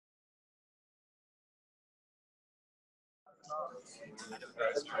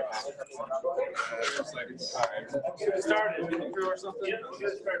Get started. Or something. Yeah,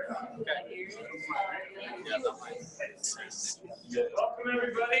 get started. Welcome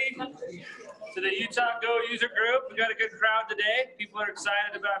everybody to the Utah Go user group. We got a good crowd today. People are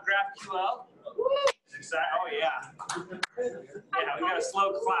excited about GraphQL. Oh yeah. Yeah, we got a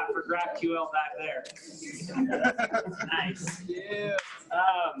slow clap for GraphQL back there. Nice. Yeah.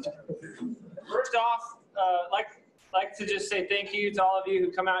 First off, like to just say thank you to all of you who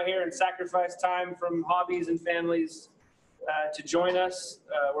come out here and sacrifice time from hobbies and families to join us.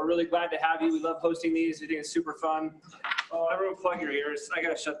 We're really glad to have you. We love hosting these. We think it's super fun. Oh, everyone plug your ears. I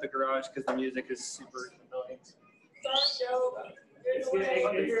gotta shut the garage because the music is super annoying.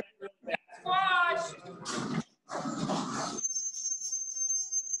 Squash!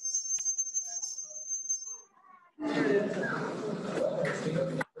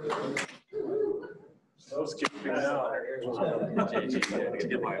 Those kids figured out. We'll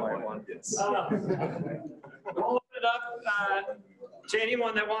open it up to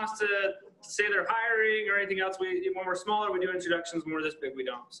anyone that wants to say they're hiring or anything else. When we're smaller, we do introductions. When we're this big, we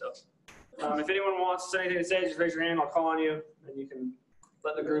don't. So if anyone wants to say anything to say, just raise your hand. I'll call on you, and you can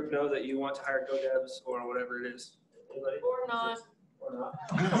let the group know that you want to hire GoDevs or whatever it is. Anybody? Or not. Or not.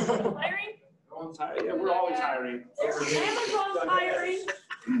 Hiring? Yeah, we're always hiring. Amazon's hiring.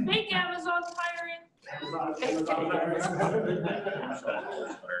 Make Amazon's hiring.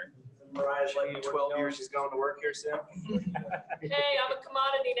 Mariah's like 12 years she's going to work here soon. Hey, I'm a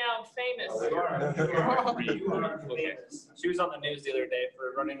commodity now. I'm famous. You are famous. She was on the news the other day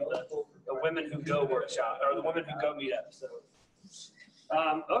for running the Women Who Go workshop, or the Women Who Go meetup. So,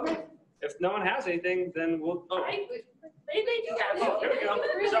 okay. If no one has anything, then we'll. Oh. They think you got there we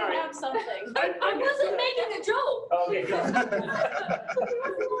go. Sorry. Have something. I wasn't making a joke. Okay, good.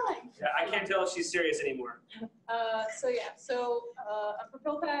 Yeah, I can't tell if she's serious anymore. At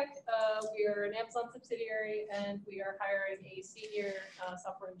PropelPack, we are an Amazon subsidiary, and we are hiring a senior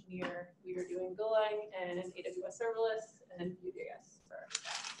software engineer. We are doing Golang and AWS serverless and Vue.js for our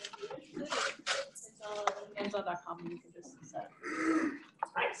staff. It's on Amazon.com, and you can just set up.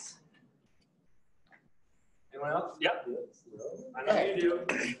 Nice. Anyone else? Yep. I know you do.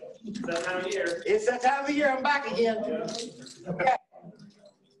 It's that time of year. It's that time of year. I'm back again. Okay.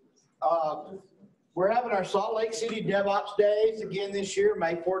 We're having our Salt Lake City DevOps Days again this year,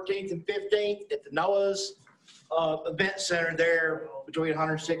 May 14th and 15th at the Noah's Event Center there between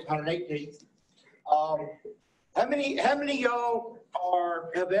 106th and 118th. How many of y'all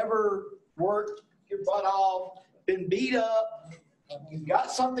have ever worked your butt off, been beat up, you got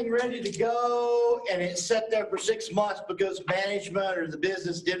something ready to go, and it sat there for 6 months because management or the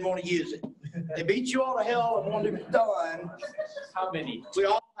business didn't want to use it? They beat you all to hell and wanted it done. How many? We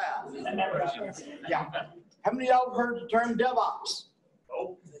all have. That never happens. Yeah. How many of y'all have heard the term DevOps?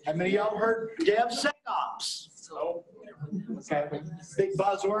 Oh. How many of y'all have heard DevSecOps? Oh. Okay. Big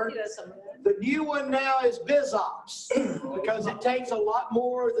buzzword. The new one now is BizOps because it takes a lot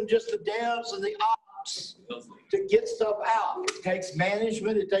more than just the devs and the ops to get stuff out. It takes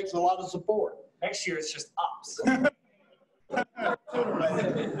management. It takes a lot of support. Next year it's just ops.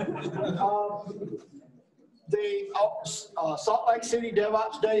 Salt Lake City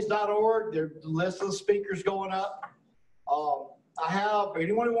DevOpsDays.org, there's the list of the speakers going up. I have,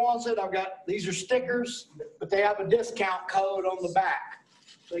 anyone who wants it, I've got, these are stickers, but they have a discount code on the back.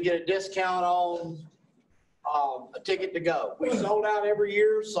 So you get a discount on a ticket to go. We sold out every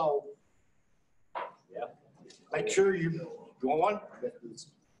year, so make sure you want one.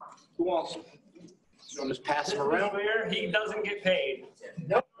 Who wants it? You want to just pass them around? He doesn't get paid.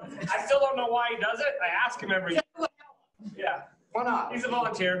 Nope. I still don't know why he does it. I ask him every year. Yeah. Why not? He's a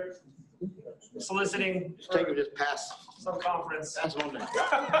volunteer. Soliciting. Just take it, just pass. Some conference. That's one thing.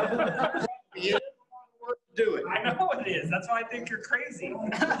 You didn't want to work to do it. I know it is. That's why I think you're crazy.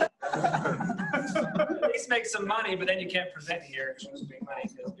 At least make some money, but then you can't present here. It's supposed to make money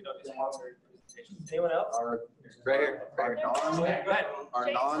because we don't do sponsored presentations. Anyone else?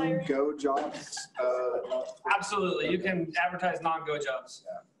 Our non-go jobs. Absolutely. You can advertise non-go jobs.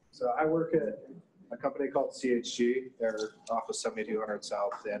 Yeah. So I work at a company called CHG. They're off of 7200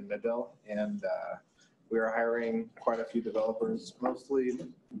 South in Midvale, and we are hiring quite a few developers, mostly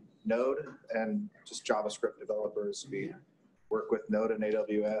Node and just JavaScript developers. We work with Node and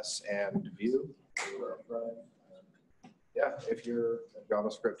AWS and Vue. Yeah, if you're a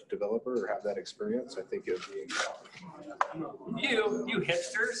JavaScript developer or have that experience, I think it would be. You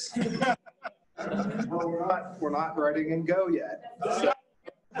hipsters. Well, we're not writing in Go yet.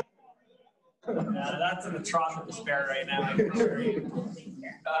 That's in the trough of despair right now. I can assure you.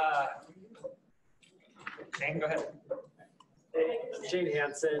 Shane, go ahead. Shane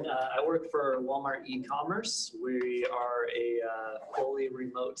Hansen. I work for Walmart e-commerce. We are a fully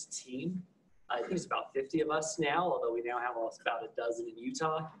remote team. I think it's about 50 of us now, although we now have about a dozen in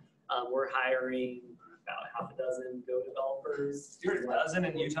Utah. We're hiring about half a dozen Go developers. You're a dozen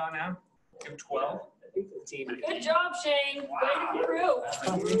in Utah now? You have 12? I think 15. Good job, Shane. Way to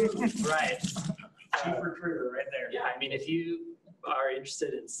recruit. Right. Chief recruiter right there. Yeah, I mean, if you are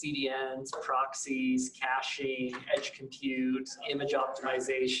interested in CDNs, proxies, caching, edge compute, image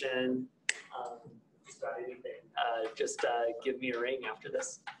optimization, just about anything, just give me a ring after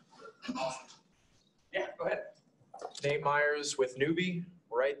this. Yeah, go ahead. Nate Myers with Newbie,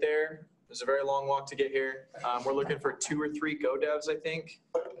 right there. There's a very long walk to get here. We're looking for 2 or 3 Go devs, I think.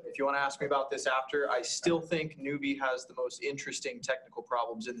 If you want to ask me about this after, I still think Newbie has the most interesting technical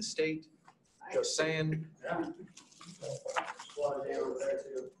problems in the state. Just saying. Yeah.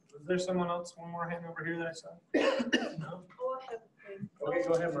 Was there someone else, one more hand over here that I saw? No? Oh, I have a thing. Okay,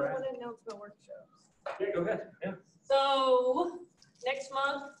 go ahead, I Mariah. want to announce my workshops. Yeah, go ahead. Yeah. So next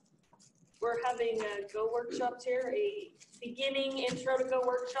month, we're having Go workshops here, a beginning intro to Go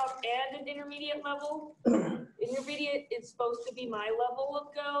workshop and an intermediate level. Intermediate is supposed to be my level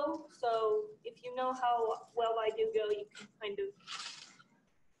of Go. So if you know how well I do Go, you can kind of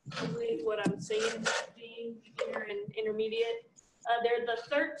read what I'm saying, being beginner and intermediate. They're the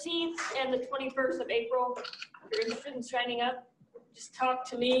 13th and the 21st of April. If you're interested in signing up, just talk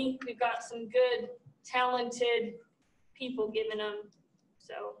to me. We've got some good, talented people giving them.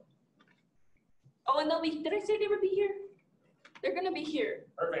 So, oh, and they'll be, did I say they would be here? They're gonna be here.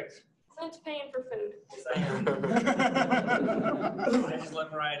 Perfect. Someone's paying for food. I just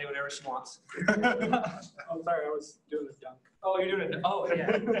let Mariah do whatever she wants. I'm sorry, I was doing a dunk. Oh, you're doing it. Oh, yeah.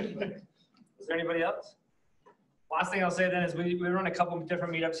 Is there anybody else? Last thing I'll say then is we run a couple of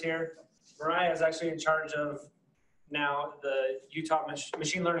different meetups here. Mariah is actually in charge of now the Utah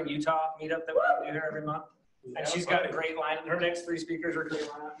Machine Learning Utah meetup that we do here every month. And she's got a great line. Her next 3 speakers are great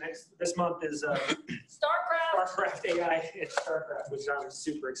lineup. This month is StarCraft. StarCraft AI and StarCraft, which I'm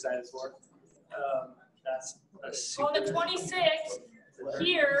super excited for. That's a super. On the 26th,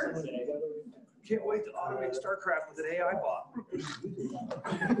 here, Can't wait to automate StarCraft with an AI bot.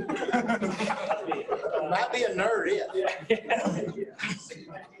 Might be a nerd, yeah.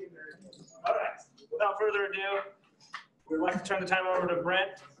 All right, without further ado, we'd like to turn the time over to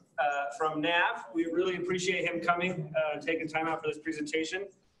Brent from NAV. We really appreciate him coming, taking time out for this presentation.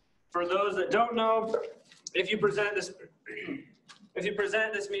 For those that don't know, if you present this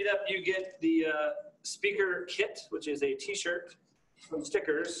meetup, you get the speaker kit, which is a T-shirt, some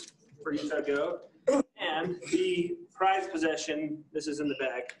stickers for Utah Go, and the prize possession. This is in the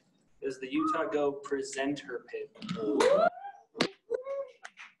bag. Is the Utah Go presenter pin.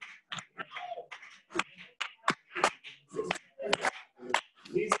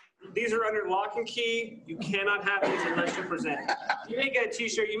 These are under lock and key. You cannot have these unless you present. You may get a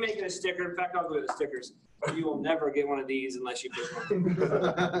T-shirt, you may get a sticker. In fact, I'll go with the stickers. You will never get one of these unless you present.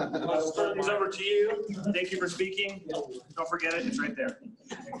 I'll turn these over to you. Thank you for speaking. Don't forget it, it's right there.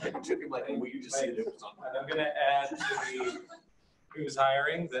 I'm going to add to the who's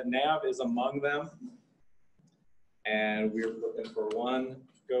hiring that NAV is among them. And we're looking for 1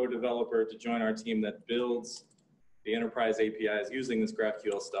 Go developer to join our team that builds the enterprise APIs using this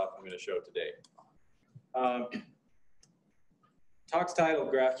GraphQL stuff I'm going to show today. Talk's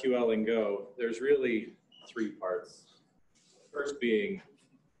titled GraphQL and Go. There's really 3 parts. The first being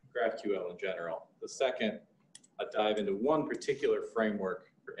GraphQL in general. The second, a dive into one particular framework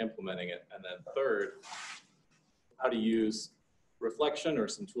for implementing it. And then third, how to use reflection or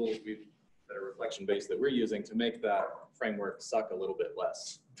some tools that are reflection-based that we're using to make that framework suck a little bit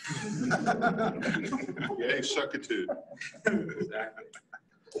less. Yay, suckitude. Exactly.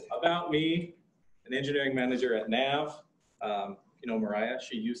 About me, an engineering manager at NAV. You know Mariah,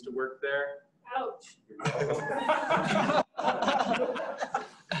 she used to work there. ouch.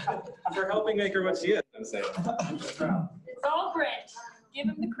 For helping make her what she is, I'm saying. It's all Brent. Give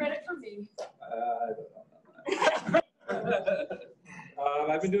him the credit for me. I don't know about that.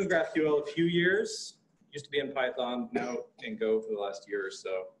 I've been doing GraphQL a few years. Used to be in Python, now in Go for the last year or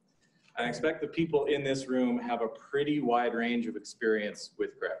so. I expect the people in this room have a pretty wide range of experience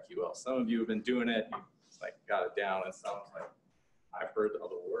with GraphQL. Some of you have been doing it, you've like got it down, and some like I've heard the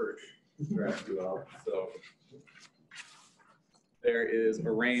other word, GraphQL. So there is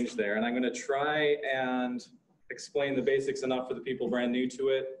a range there, and I'm going to try and explain the basics enough for the people brand new to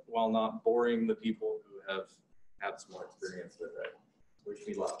it, while not boring the people who have had some more experience with it, which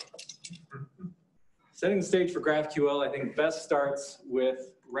we love. Setting the stage for GraphQL, I think best starts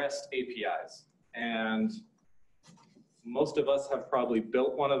with REST APIs. And Most of us have probably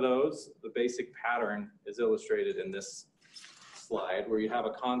built one of those. The basic pattern is illustrated in this slide where you have a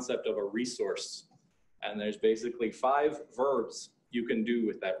concept of a resource. And there's basically 5 verbs you can do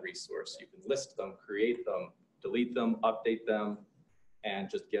with that resource. You can list them, create them, delete them, update them, and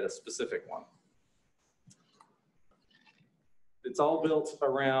just get a specific one. It's all built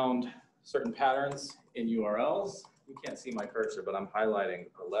around certain patterns in URLs. You can't see my cursor, but I'm highlighting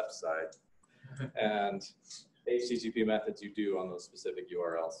the left side. And HTTP methods you do on those specific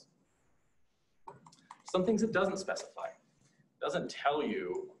URLs. Some things it doesn't specify. It doesn't tell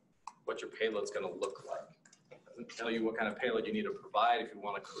you what your payload's going to look like. It doesn't tell you what kind of payload you need to provide if you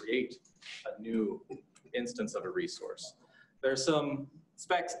want to create a new instance of a resource. There's some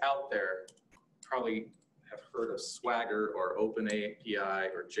specs out there, probably have heard of Swagger or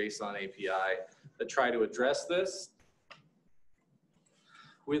OpenAPI or JSON API that try to address this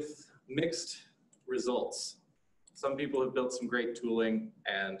with mixed results. Some people have built some great tooling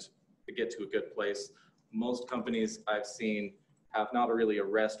and to get to a good place. Most companies I've seen have not really a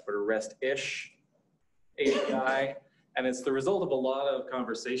REST, but a REST-ish API. And it's the result of a lot of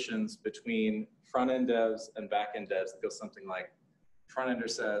conversations between front-end devs and back-end devs that go something like, front-ender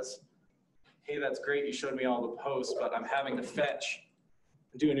says, hey, that's great, you showed me all the posts, but I'm having to fetch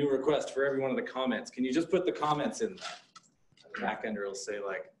and do a new request for every one of the comments. Can you just put the comments in there? And the back-ender will say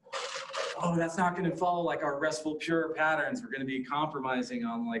like, oh, that's not going to follow like our RESTful pure patterns. We're going to be compromising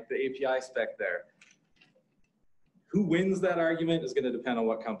on like the API spec there. Who wins that argument is going to depend on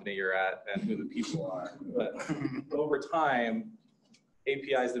what company you're at and who the people are. But over time,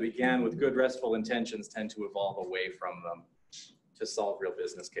 APIs that began with good RESTful intentions tend to evolve away from them to solve real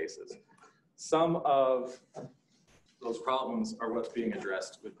business cases. Some of those problems are what's being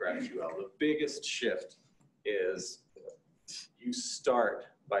addressed with GraphQL. The biggest shift is you start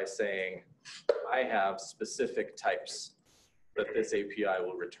by saying, I have specific types that this API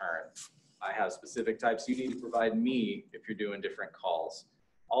will return. I have specific types you need to provide me if you're doing different calls.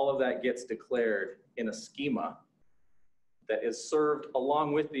 All of that gets declared in a schema that is served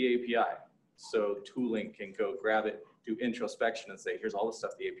along with the API. So tooling can go grab it, do introspection and say, here's all the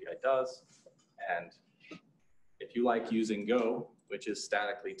stuff the API does. And if you like using Go, which is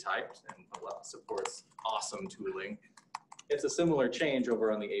statically typed and supports awesome tooling, it's a similar change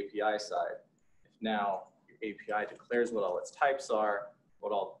over on the API side. If now your API declares what all its types are,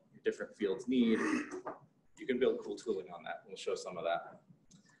 what all your different fields need, you can build cool tooling on that. We'll show some of that.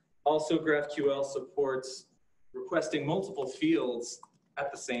 Also, GraphQL supports requesting multiple fields at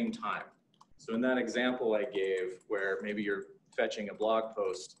the same time. So in that example I gave, where maybe you're fetching a blog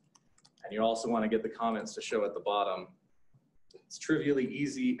post and you also want to get the comments to show at the bottom, it's trivially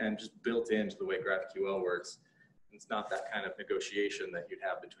easy and just built into the way GraphQL works. It's not that kind of negotiation that you'd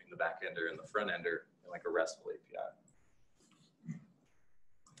have between the backender and the front ender in like a RESTful API.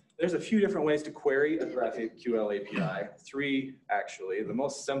 There's a few different ways to query a GraphQL API, 3 actually. The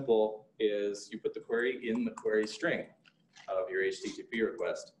most simple is you put the query in the query string of your HTTP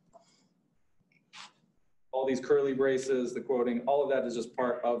request. All these curly braces, the quoting, all of that is just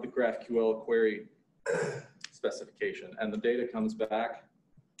part of the GraphQL query specification. And the data comes back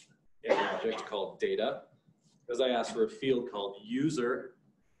in an object called data. Because I asked for a field called user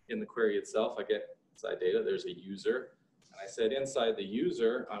in the query itself, I get inside data, there's a user. And I said inside the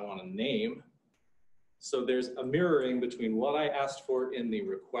user, I want a name. So there's a mirroring between what I asked for in the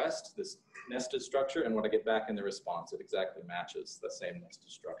request, this nested structure, and what I get back in the response. It exactly matches the same nested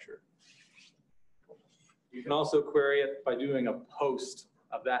structure. You can also query it by doing a post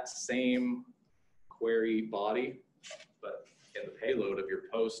of that same query body, but in the payload of your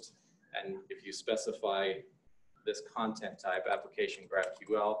post. And if you specify this content type, application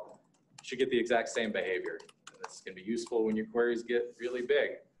GraphQL, you should get the exact same behavior. And this can be useful when your queries get really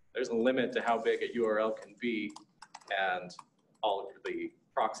big. There's a limit to how big a URL can be, and all of the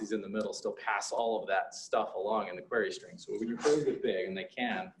proxies in the middle still pass all of that stuff along in the query string. So when your queries get big, and they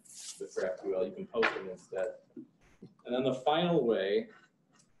can with GraphQL, you can post them instead. And then the final way,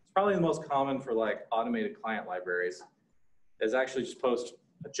 it's probably the most common for like automated client libraries, is actually just post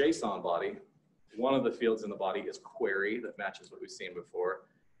a JSON body. One of the fields in the body is query, that matches what we've seen before.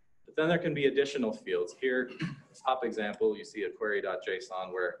 But then there can be additional fields. Here, top example, you see a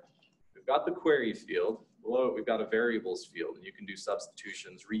query.json where we've got the query field. Below it, we've got a variables field, and you can do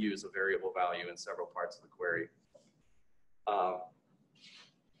substitutions, reuse a variable value in several parts of the query.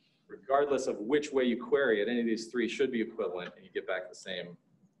 Regardless of which way you query it, any of these 3 should be equivalent, and you get back the same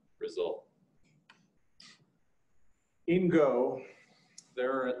result. In Go,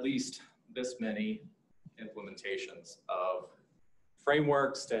 there are at least this many implementations of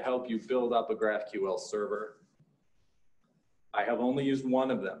frameworks to help you build up a GraphQL server. I have only used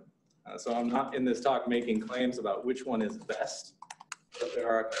one of them. So I'm not in this talk making claims about which one is best, but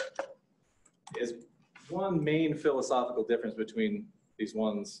there is one main philosophical difference between these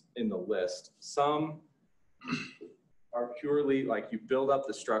ones in the list. Some are purely like you build up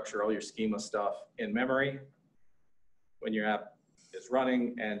the structure, all your schema stuff in memory when your app is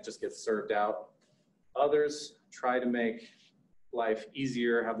running and just gets served out. Others try to make life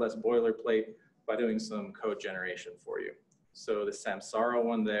easier, have less boilerplate by doing some code generation for you. So the Samsara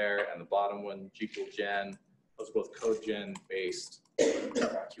one there and the bottom one, GQL Gen, those are both code gen based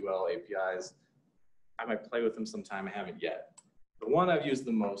GraphQL APIs. I might play with them sometime, I haven't yet. The one I've used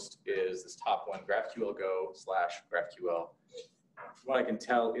the most is this top one, GraphQL Go /GraphQL. From what I can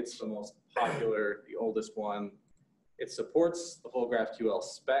tell, it's the most popular, the oldest one. It supports the whole GraphQL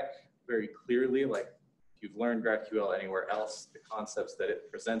spec very clearly. Like if you've learned GraphQL anywhere else, the concepts that it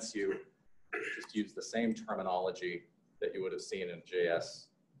presents you just use the same terminology that you would have seen in JS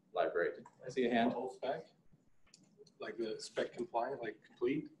library. Did I see a hand? Whole spec? Like the spec compliant, like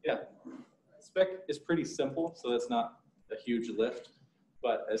complete? Yeah. Spec is pretty simple, so that's not a huge lift.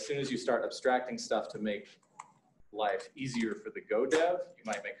 But as soon as you start abstracting stuff to make life easier for the Go dev, you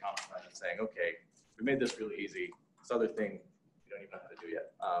might make compromise and saying, okay, we made this really easy. This other thing you don't even know how to do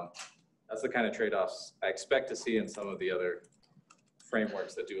yet. That's the kind of trade-offs I expect to see in some of the other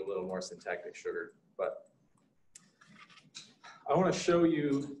frameworks that do a little more syntactic sugar. But I want to show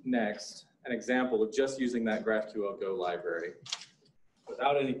you next an example of just using that GraphQL Go library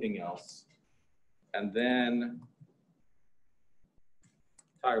without anything else, and then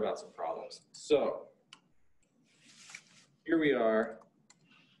talk about some problems. So here we are.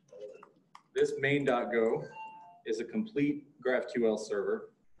 This main.go is a complete GraphQL server.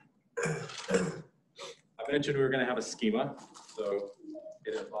 I mentioned we were going to have a schema, so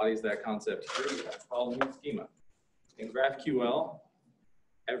it embodies that concept here. We have a column new schema. In GraphQL,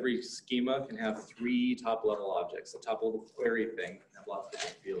 every schema can have 3 top-level objects. The top-level query thing can have lots of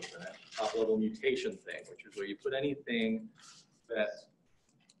different fields in it. Top-level mutation thing, which is where you put anything that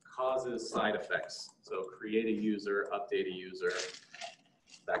causes side effects. So create a user, update a user,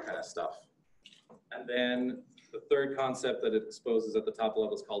 that kind of stuff. And then the third concept that it exposes at the top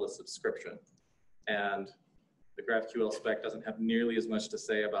level is called a subscription. And the GraphQL spec doesn't have nearly as much to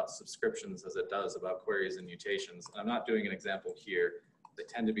say about subscriptions as it does about queries and mutations. And I'm not doing an example here. They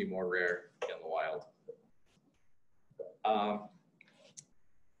tend to be more rare in the wild.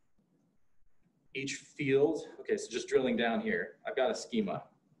 Each field, okay, so just drilling down here, I've got a schema.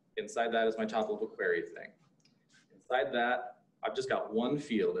 Inside that is my top level query thing. Inside that, I've just got one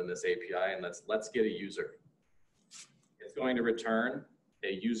field in this API, and that's let's get a user. It's going to return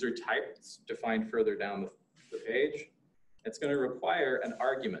a user type that's defined further down the page. It's going to require an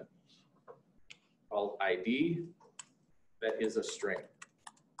argument called ID that is a string.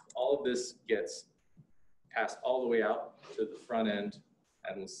 All of this gets passed all the way out to the front end,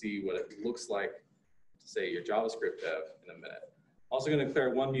 and we'll see what it looks like to say your JavaScript dev in a minute. Also going to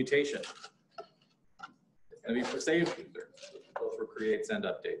declare one mutation. It's going to be for save user, both for creates and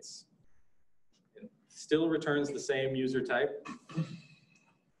updates. It still returns the same user type.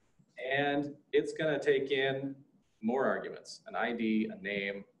 And it's going to take in more arguments, an ID, a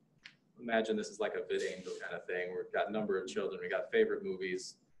name. Imagine this is like a VidAngel kind of thing. We've got number of children, we got favorite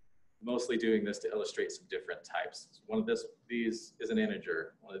movies. Mostly doing this to illustrate some different types. One of these is an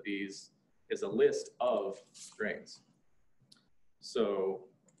integer. One of these is a list of strings. So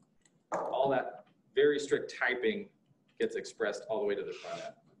all that very strict typing gets expressed all the way to the front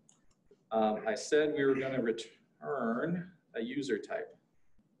end. I said we were going to return a user type.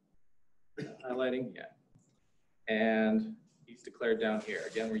 Highlighting, yeah. And he's declared down here.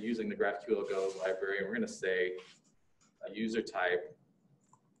 Again, we're using the GraphQL Go library, and we're going to say a user type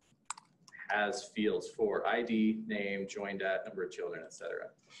has fields for ID, name, joined at, number of children, etc.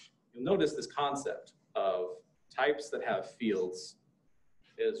 You'll notice this concept of types that have fields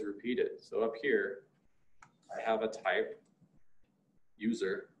is repeated. So up here, I have a type,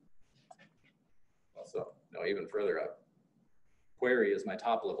 user. Also, no, even further up. Query is my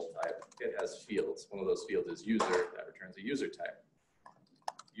top level type. It has fields. One of those fields is user. That returns a user type.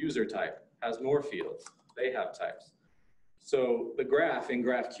 User type has more fields. They have types. So the graph in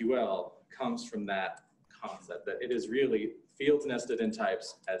GraphQL comes from that concept that it is really fields nested in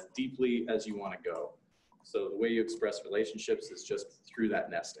types as deeply as you want to go. So the way you express relationships is just through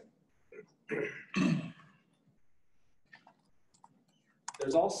that nesting.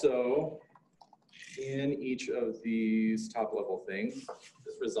 There's also, in each of these top level things,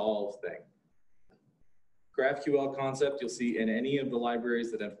 this resolve thing. GraphQL concept you'll see in any of the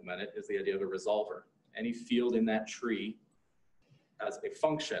libraries that implement it is the idea of a resolver. Any field in that tree as a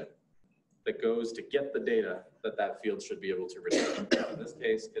function that goes to get the data that that field should be able to return. In this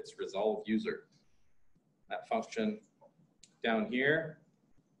case, it's resolve user. That function down here,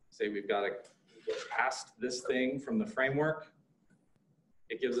 say we've got to get past this thing from the framework.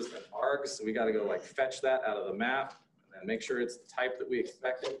 It gives us an args, so we got to go like fetch that out of the map and make sure it's the type that we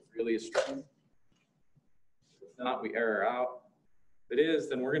expected. It's really a string. If it's not, we error out. If it is,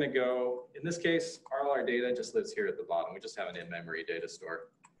 then we're going to go, in this case, all our data just lives here at the bottom. We just have an in-memory data store.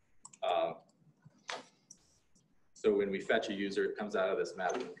 So when we fetch a user, it comes out of this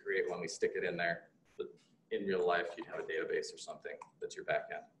map and we create one, we stick it in there. But in real life, you'd have a database or something that's your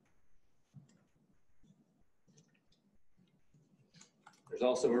backend. There's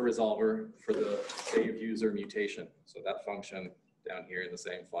also a resolver for the save user mutation. So that function down here in the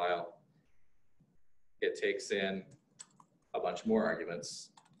same file, it takes in a bunch more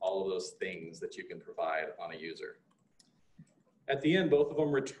arguments, all of those things that you can provide on a user. At the end, both of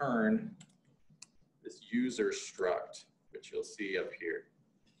them return this user struct, which you'll see up here.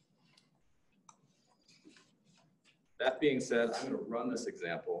 That being said, I'm going to run this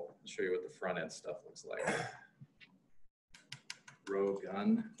example and show you what the front end stuff looks like. Row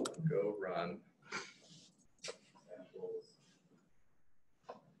gun, go run.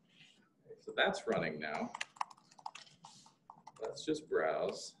 So that's running now. Let's just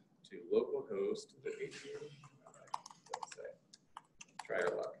browse to localhost to the API. Try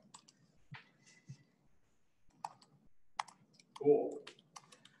our luck. Cool.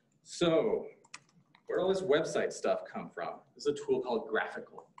 So where all this website stuff come from? This is a tool called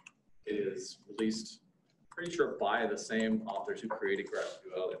GraphQL. It is released, pretty sure, by the same authors who created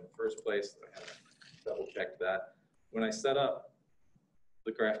GraphQL in the first place. I haven't double checked that. When I set up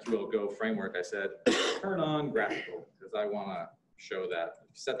the GraphQL Go framework, I said, turn on GraphQL, because I want to show that. If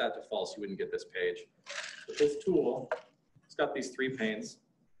you set that to false, you wouldn't get this page. But this tool, it's got these 3 panes.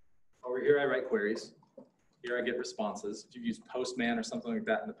 Over here, I write queries. Here I get responses. If you've used Postman or something like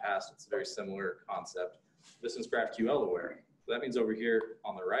that in the past, it's a very similar concept. This is GraphQL aware. So that means over here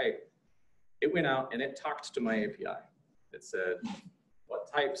on the right, it went out and it talked to my API. It said,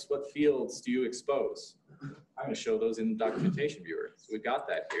 what types, what fields do you expose? I'm going to show those in the documentation viewer. So we got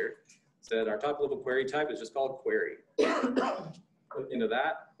that here. It said our top level query type is just called query. Click into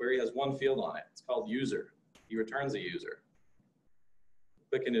that. Query has 1 field on it. It's called user. He returns a user.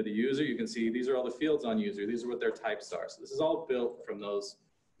 Click into the user, you can see these are all the fields on user. These are what their types are. So this is all built from those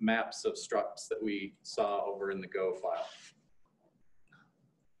maps of structs that we saw over in the Go file.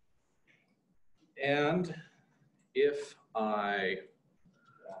 And if I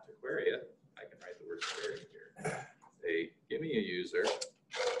want to query it, I can write the word query here. Say, give me a user.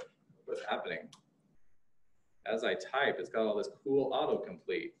 What's happening? As I type, it's got all this cool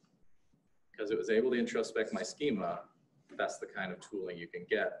autocomplete because it was able to introspect my schema. That's the kind of tooling you can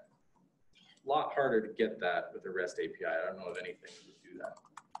get. A lot harder to get that with a REST API. I don't know of anything that would do that.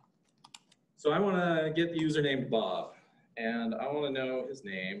 So I want to get the user named Bob, and I want to know his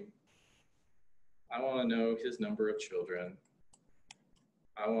name. I want to know his number of children.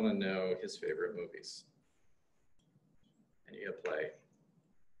 I want to know his favorite movies. And you hit play.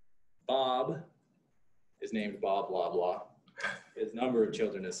 Bob is named Bob blah blah. His number of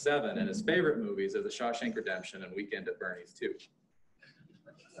children is 7, and his favorite movies are The Shawshank Redemption and Weekend at Bernie's 2.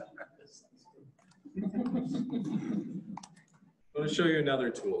 I'm going to show you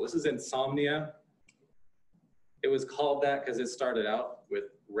another tool. This is Insomnia. It was called that because it started out with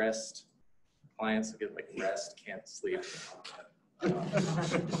REST clients. Get like rest, can't sleep.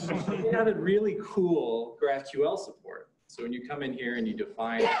 It added really cool GraphQL support. So when you come in here and you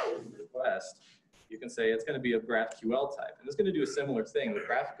define a request, you can say it's going to be of GraphQL type. And it's going to do a similar thing that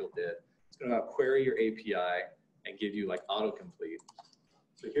GraphQL did. It's going to query your API and give you like autocomplete.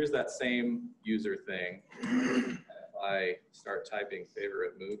 So here's that same user thing. If I start typing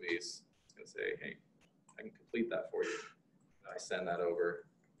favorite movies, it's going to say, hey, I can complete that for you. And I send that over.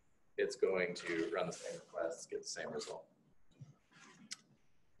 It's going to run the same requests, get the same result.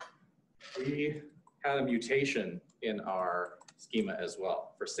 We had a mutation in our schema as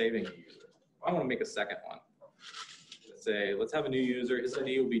well for saving a user. I want to make a second one. Let's say, let's have a new user. His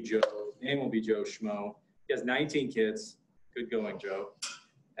ID will be Joe. His name will be Joe Schmo. He has 19 kids. Good going, Joe.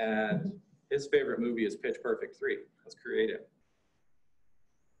 And his favorite movie is Pitch Perfect 3. Let's create it.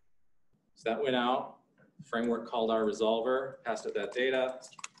 So that went out. The framework called our resolver, passed it that data,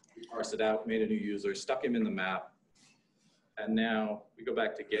 we parsed it out, made a new user, stuck him in the map. And now we go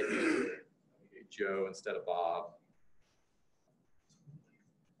back to get user. We get Joe instead of Bob.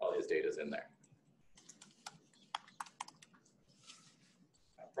 All his data's in there.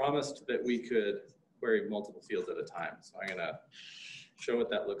 I promised that we could query multiple fields at a time. So I'm gonna show what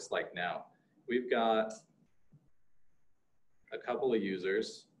that looks like now. We've got a couple of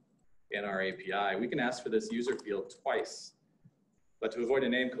users in our API. We can ask for this user field twice, but to avoid a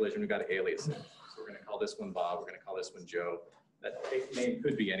name collision, we've got to alias it. So we're gonna call this one Bob, we're gonna call this one Joe. That name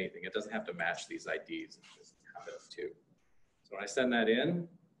could be anything. It doesn't have to match these IDs. It's just kind of two. So when I send that in,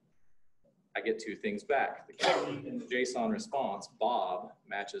 I get two things back. The key in the JSON response, Bob,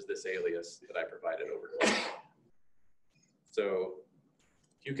 matches this alias that I provided over here. So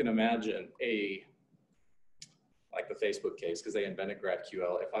you can imagine like the Facebook case, because they invented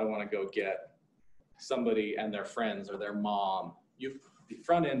GraphQL. If I want to go get somebody and their friends or their mom, the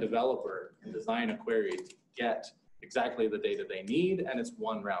front-end developer can design a query to get exactly the data they need, and it's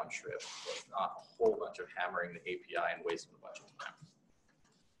one round trip. It's not a whole bunch of hammering the API and wasting a bunch of time.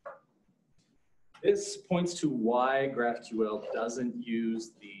 This points to why GraphQL doesn't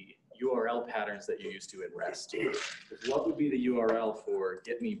use the URL patterns that you used to in REST. What would be the URL for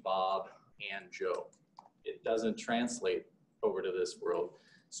get me Bob and Joe? It doesn't translate over to this world.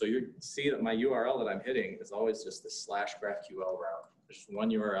 So you see that my URL that I'm hitting is always just the /GraphQL route. There's one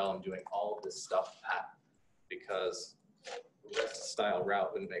URL I'm doing all of this stuff at, because the REST style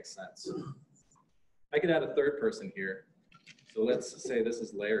route wouldn't make sense. I could add a third person here. So let's say this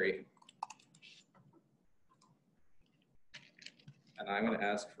is Larry. And I'm going to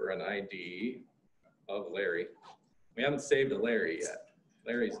ask for an ID of Larry. We haven't saved a Larry yet.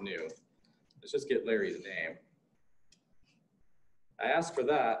 Larry's new. Let's just get Larry's name. I ask for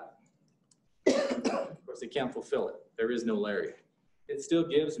that. Of course, it can't fulfill it. There is no Larry. It still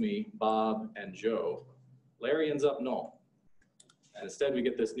gives me Bob and Joe. Larry ends up null. And instead, we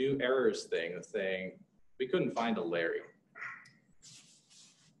get this new errors thing that's saying, we couldn't find a Larry.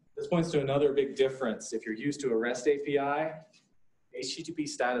 This points to another big difference. If you're used to a REST API, HTTP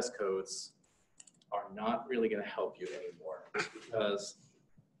status codes are not really going to help you anymore, because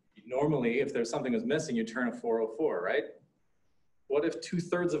normally if there's something that's missing, you turn a 404, right? What if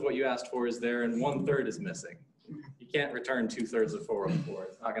 2/3 of what you asked for is there and 1/3 is missing? You can't return 2/3 of 404.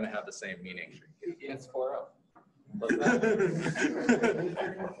 It's not going to have the same meaning. It's 4-0. What's that?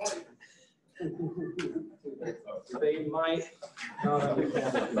 They might not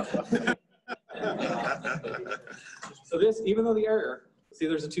understand. So this, even though the error, see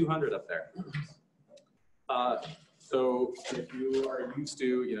there's a 200 up there. So if you are used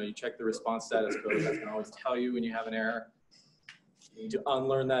to, you check the response status code, that's going to always tell you when you have an error. You need to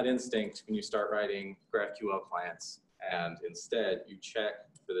unlearn that instinct when you start writing GraphQL clients. And instead, you check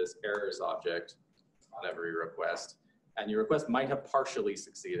for this errors object on every request. And your request might have partially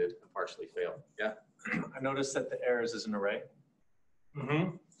succeeded and partially failed. Yeah? I noticed that the errors is an array.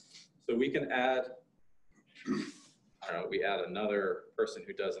 Mm-hmm. So we can add, I don't know, we add another person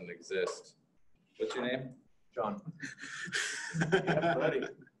who doesn't exist. What's your name? John. Ready.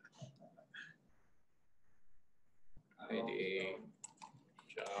 ID,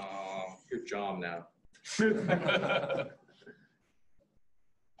 Jom. You're Jom now.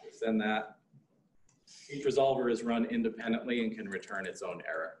 Send that. Each resolver is run independently and can return its own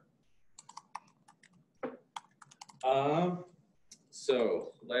error.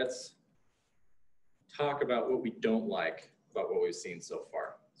 So let's talk about what we don't like about what we've seen so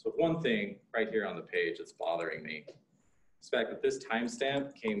far. So one thing right here on the page that's bothering me is the fact that this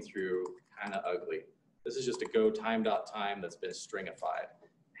timestamp came through kind of ugly. This is just a go time.time that's been stringified. It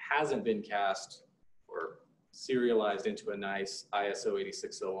hasn't been cast or serialized into a nice ISO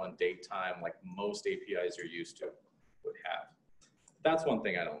 8601 date time like most APIs you're used to would have. That's one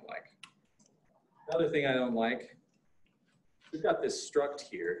thing I don't like. Another thing I don't like, we've got this struct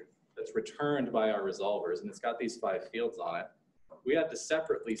here that's returned by our resolvers, and it's got these 5 fields on it. We have to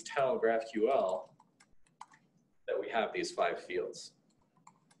separately tell GraphQL that we have these 5 fields.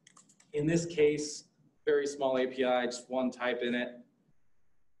 In this case, very small API, just one type in it,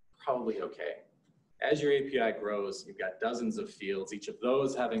 probably okay. As your API grows, you've got dozens of fields, each of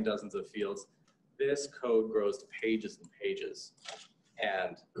those having dozens of fields. This code grows to pages and pages.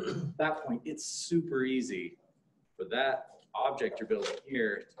 And at that point, it's super easy for that object you're building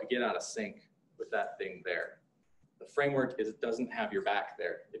here to get out of sync with that thing there. The framework doesn't have your back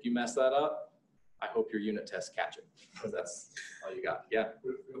there. If you mess that up, I hope your unit tests catch it, because that's all you got. Yeah?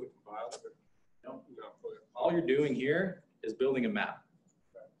 No. All you're doing here is building a map.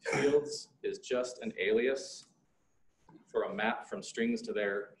 Fields is just an alias for a map from strings to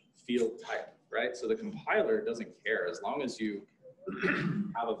their field type, right? So the compiler doesn't care as long as you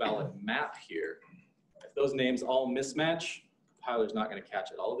have a valid map here. If those names all mismatch, the compiler's not going to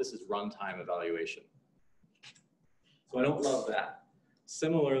catch it. All of this is runtime evaluation. So I don't love that.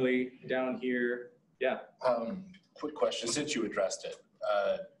 Similarly, down here Yeah. Quick question, since you addressed it,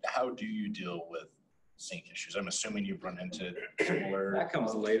 how do you deal with sync issues? I'm assuming you've run into similar. That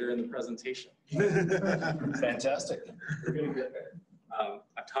comes later in the presentation. Fantastic. We're gonna get there. I'm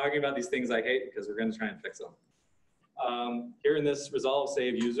talking about these things I hate because we're going to try and fix them. Here in this resolve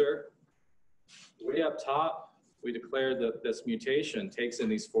save user, way up top, we declared that this mutation takes in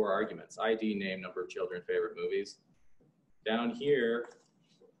these 4 arguments: ID, name, number of children, favorite movies. Down here,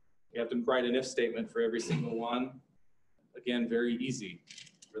 you have to write an if statement for every single one. Again, very easy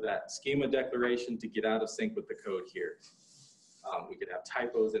for that schema declaration to get out of sync with the code here. We could have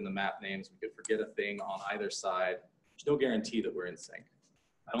typos in the map names. We could forget a thing on either side. There's no guarantee that we're in sync.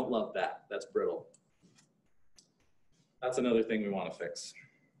 I don't love that. That's brittle. That's another thing we want to fix.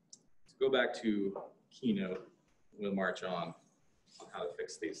 Let's go back to Keynote. We'll march on how to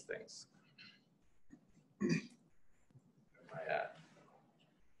fix these things. Where am I at?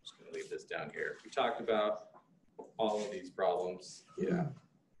 I'm just going to leave this down here. We talked about all of these problems. Yeah.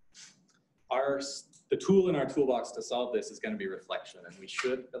 The tool in our toolbox to solve this is going to be reflection, and we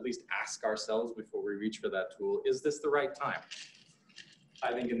should at least ask ourselves before we reach for that tool, is this the right time?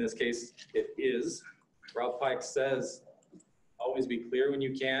 I think in this case, it is. Rob Pike says, always be clear when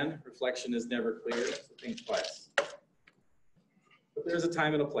you can. Reflection is never clear, so think twice. But there's a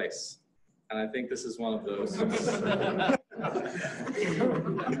time and a place, and I think this is one of those.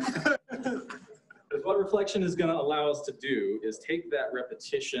 Because what reflection is going to allow us to do is take that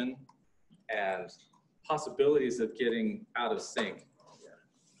repetition and possibilities of getting out of sync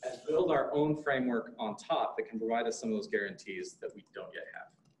and build our own framework on top that can provide us some of those guarantees that we don't yet have.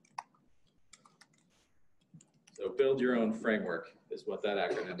 So build your own framework is what that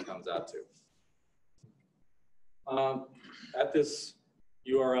acronym comes out to. At this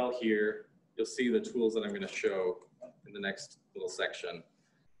URL here, you'll see the tools that I'm going to show in the next little section.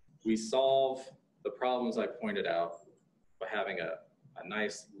 We solve the problems I pointed out by having a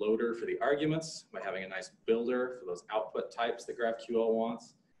nice loader for the arguments, by having a nice builder for those output types that GraphQL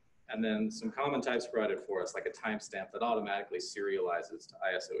wants, and then some common types provided for us, like a timestamp that automatically serializes to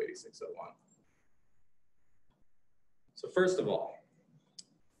ISO 8601. So first of all,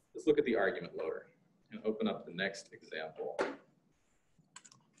 let's look at the argument loader and open up the next example.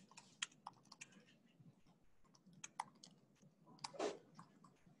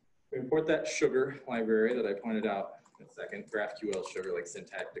 We import that sugar library that I pointed out in a second, GraphQL sugar, like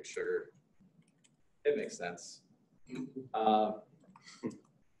syntactic sugar. It makes sense. And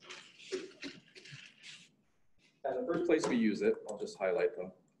the first place we use it, I'll just highlight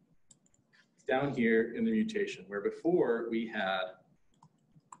them. It's down here in the mutation, where before we had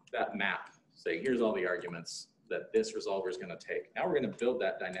that map saying, here's all the arguments that this resolver is going to take. Now we're going to build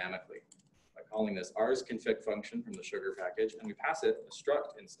that dynamically by calling this rs_config function from the sugar package, and we pass it a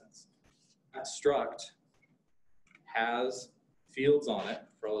struct instance. That struct has fields on it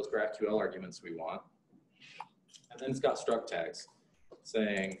for all those GraphQL arguments we want. And then it's got struct tags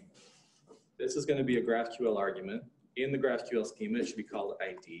saying, this is going to be a GraphQL argument. In the GraphQL schema, it should be called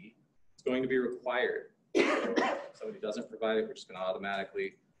ID. It's going to be required. If somebody doesn't provide it, we're just going to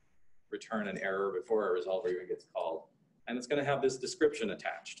automatically return an error before our resolver even gets called. And it's going to have this description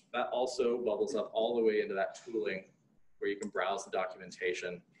attached. That also bubbles up all the way into that tooling where you can browse the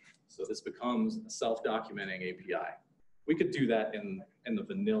documentation. So this becomes a self-documenting API. We could do that in the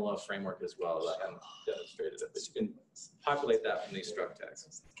vanilla framework as well. I haven't demonstrated it, but you can populate that from these struct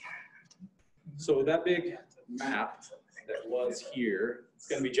tags. So that big map that was here is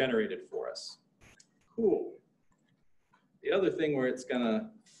going to be generated for us. Cool. The other thing where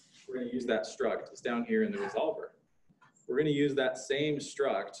we're going to use that struct is down here in the resolver. We're going to use that same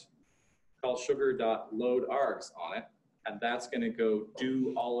struct called sugar.loadArgs on it, and that's going to go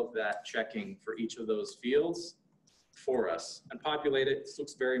do all of that checking for each of those fields for us and populate it. This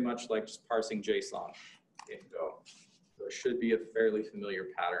looks very much like just parsing JSON in Go. So it should be a fairly familiar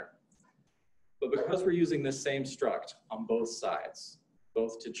pattern. But because we're using this same struct on both sides,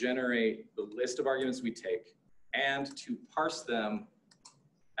 both to generate the list of arguments we take and to parse them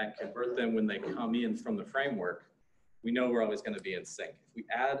and convert them when they come in from the framework, we know we're always going to be in sync. If we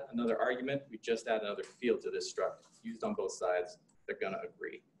add another argument, we just add another field to this struct. It's used on both sides. They're going to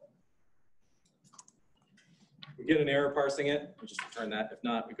agree. If we get an error parsing it, we just return that. If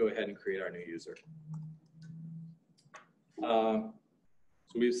not, we go ahead and create our new user. So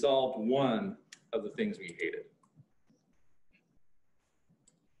we've solved one of the things we hated.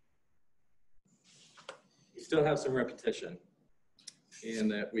 We still have some repetition in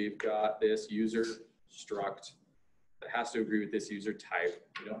that we've got this user struct that has to agree with this user type.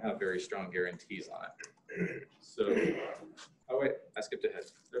 We don't have very strong guarantees on it. So, oh wait, I skipped ahead.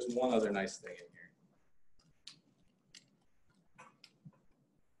 There's one other nice thing in here.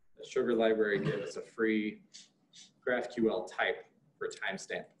 the Sugar library gave us a free GraphQL type for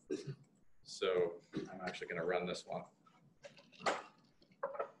timestamp. So I'm actually going to run this one.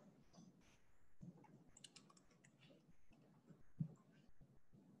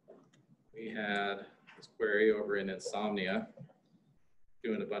 We had this query over in Insomnia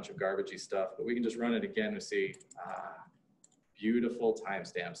doing a bunch of garbagey stuff, but we can just run it again and see, beautiful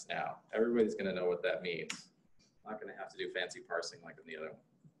timestamps now. Everybody's going to know what that means. Not going to have to do fancy parsing like in the other one.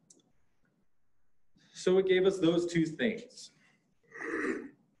 So it gave us those two things.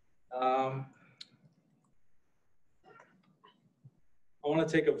 I want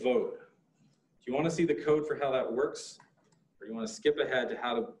to take a vote. Do you want to see the code for how that works? Or do you want to skip ahead to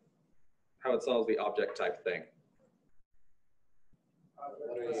how it solves the object type thing?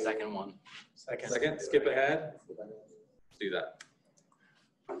 Second one. Second, skip ahead. Let's do that.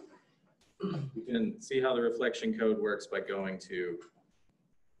 You can see how the reflection code works by going to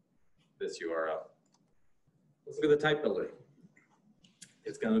this URL. Let's look at the type builder.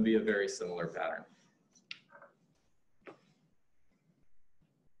 It's going to be a very similar pattern.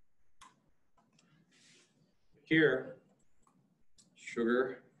 Here,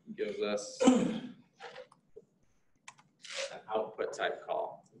 Sugar gives us an output type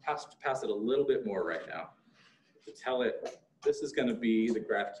call. Pass it a little bit more right now to tell it this is going to be the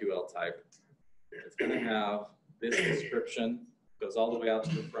GraphQL type. It's going to have this description, goes all the way out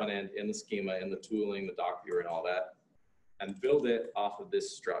to the front end in the schema, in the tooling, the doc viewer, and all that, and build it off of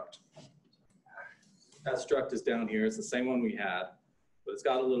this struct. That struct is down here. It's the same one we had, but it's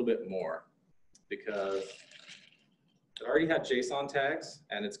got a little bit more because it already had JSON tags,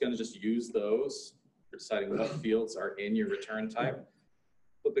 and it's going to just use those for deciding what fields are in your return type.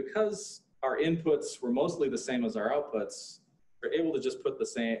 But because our inputs were mostly the same as our outputs, we're able to just put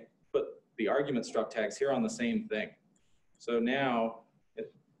the argument struct tags here on the same thing. So now, if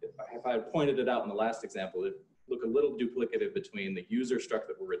I had pointed it out in the last example, it'd look a little duplicative between the user struct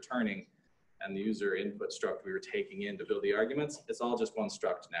that we're returning and the user input struct we were taking in to build the arguments. It's all just one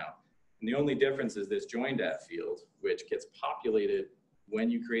struct now. And the only difference is this joined at field, which gets populated when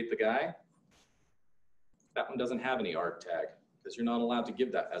you create the guy. That one doesn't have any arg tag because you're not allowed to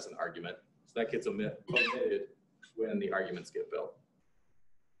give that as an argument. So that gets omitted when the arguments get built.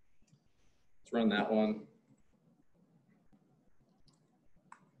 Let's run that one.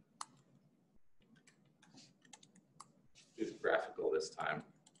 Do the graphical this time.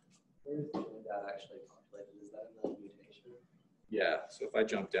 Where is that actually populated? Is that in the mutation? Yeah, so if I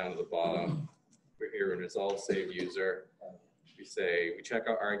jump down to the bottom, we're here in resolve save user. We say, we check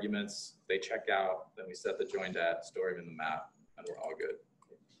our arguments, they check out, then we set the joined at, store them in the map, and we're all good.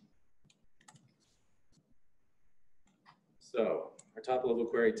 So our top level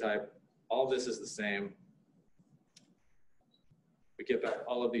query type, all this is the same. We get back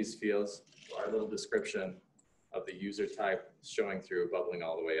all of these fields, our little description of the user type showing through, bubbling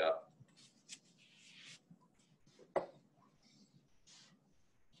all the way up.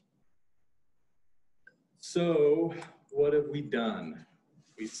 So what have we done?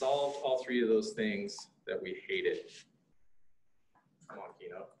 We solved all three of those things that we hated. Come on,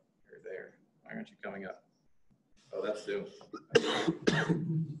 Keynote, you're there. Why aren't you coming up? Oh, that's Zoom.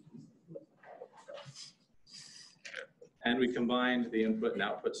 And we combined the input and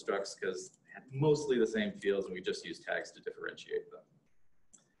output structs because they had mostly the same fields and we just used tags to differentiate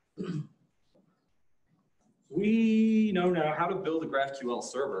them. We know now how to build a GraphQL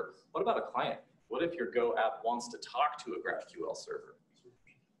server. What about a client? What if your Go app wants to talk to a GraphQL server?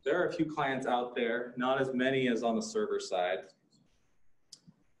 There are a few clients out there, not as many as on the server side.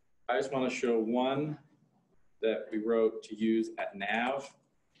 I just want to show one that we wrote to use at Nav.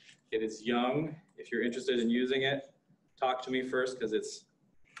 It is young. If you're interested in using it, talk to me first because it's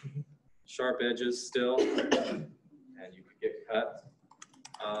sharp edges still and you could get cut.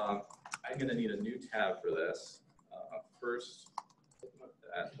 I'm going to need a new tab for this. First,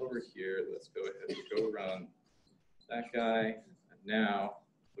 over here, let's go ahead and go run that guy. And now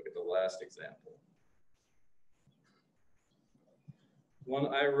look at the last example.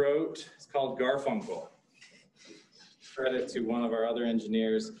 One I wrote is called Garfunkel. Credit to one of our other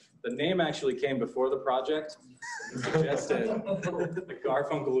engineers. The name actually came before the project. He suggested that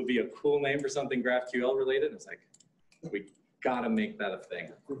Garfunkel would be a cool name for something GraphQL related. It's like, we gotta make that a thing.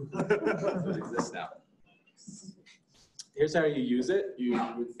 It exists now. Here's how you use it. You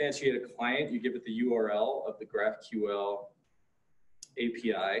instantiate a client, you give it the URL of the GraphQL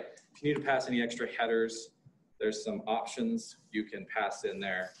API. If you need to pass any extra headers, there's some options you can pass in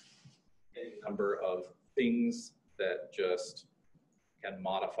there. A number of things that just can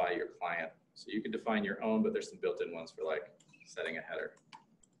modify your client. So you can define your own, but there's some built-in ones for like setting a header.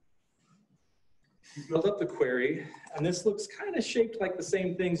 build up the query, and this looks kind of shaped like the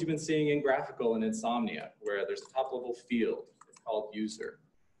same things you've been seeing in GraphQL and Insomnia, where there's a top-level field. It's called user.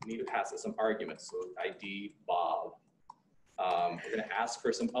 You need to pass it some arguments, so ID Bob. We're going to ask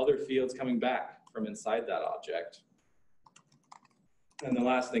for some other fields coming back from inside that object. And the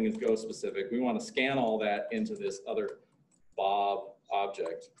last thing is Go specific. We want to scan all that into this other Bob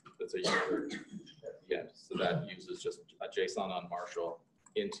object that's a user at the end. So that uses just a JSON on Marshall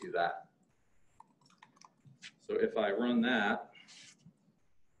into that. So if I run that,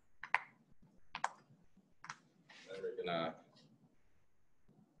 then we're gonna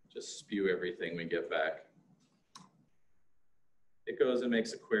just spew everything we get back. It goes and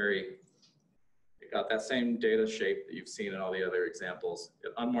makes a query. It got that same data shape that you've seen in all the other examples.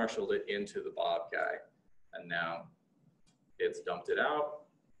 It unmarshalled it into the Bob guy, and now it's dumped it out,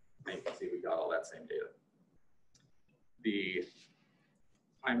 and you can see we got all that same data. The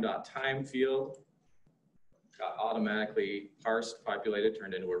time.time field got automatically parsed, populated,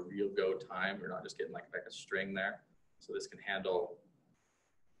 turned into a real Go time. We're not just getting like a string there. So this can handle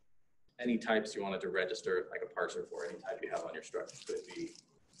any types you wanted to register, like a parser for any type you have on your struct could be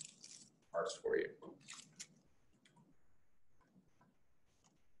parsed for you.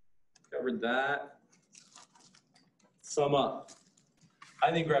 Covered that. Sum up.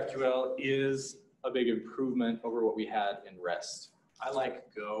 I think GraphQL is a big improvement over what we had in REST. I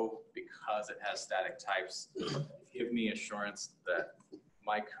like Go because it has static types. Give me assurance that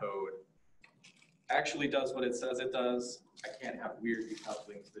my code actually does what it says it does. I can't have weird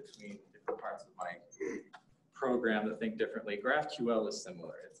decouplings between different parts of my program that think differently. GraphQL is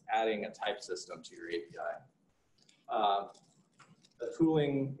similar. It's adding a type system to your API. The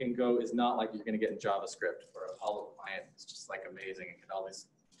tooling in Go is not like you're going to get in JavaScript or Apollo client. It's just like amazing and get all these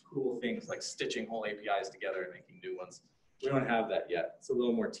cool things like stitching whole APIs together and making new ones. We don't have that yet. It's a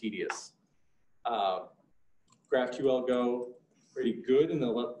little more tedious. GraphQL Go, pretty good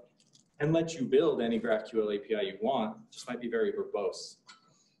and let you build any GraphQL API you want. It just might be very verbose.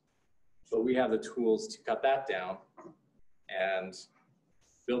 But we have the tools to cut that down and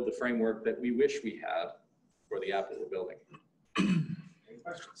build the framework that we wish we had for the app that we're building. Any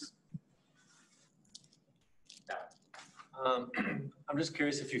questions? I'm just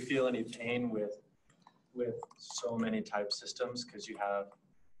curious if you feel any pain with so many type systems, because you have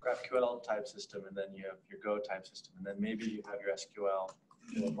GraphQL type system, and then you have your Go type system, and then maybe you have your SQL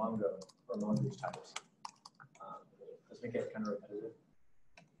or Mongo or Mongoose types. Doesn't it get kind of repetitive?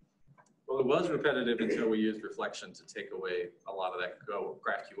 Well, it was repetitive until we used reflection to take away a lot of that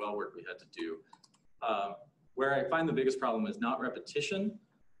GraphQL work we had to do. Where I find the biggest problem is not repetition,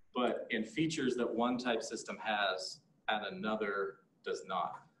 but in features that one type system has and another does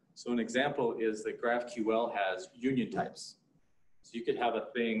not. So an example is that GraphQL has union types. So you could have a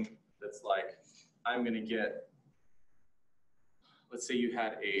thing that's like, I'm going to get, let's say you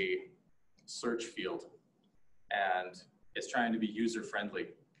had a search field and it's trying to be user-friendly.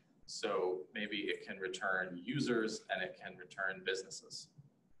 So maybe it can return users and it can return businesses.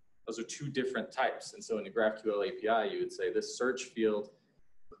 Those are two different types. And so in the GraphQL API, you would say this search field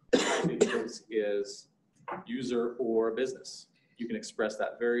is user or business. You can express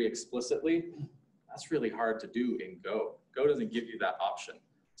that very explicitly. That's really hard to do in Go. Go doesn't give you that option.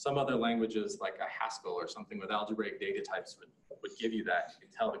 Some other languages like a Haskell or something with algebraic data types would give you that. You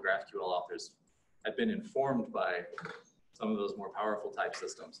can tell the GraphQL authors have been informed by some of those more powerful type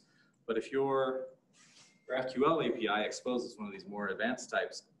systems. But if your GraphQL API exposes one of these more advanced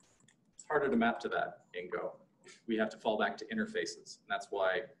types, it's harder to map to that in Go. We have to fall back to interfaces. And that's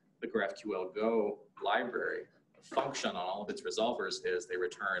why the GraphQL Go library, the function on all of its resolvers is they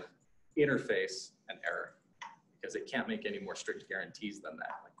return interface and error, because it can't make any more strict guarantees than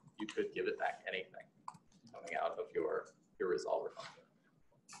that. Like you could give it back anything coming out of your resolver function.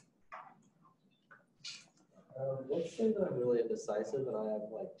 Let's say that I'm really indecisive and I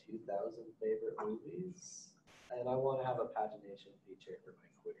have like 2,000 favorite movies and I want to have a pagination feature for my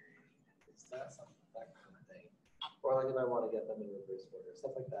query. Is that something, that kind of thing? Or like if I want to get them in reverse order,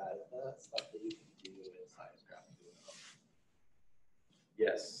 stuff like that. Is that stuff that you can do inside GraphQL?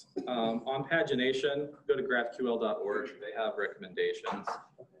 Yes. On pagination, go to graphql.org. They have recommendations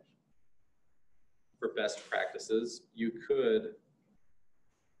for best practices. You could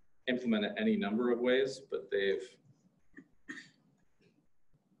implement it any number of ways, but they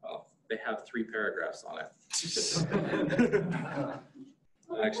have 3 paragraphs on it.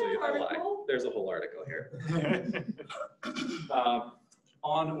 Actually, I lied. There's a whole article here.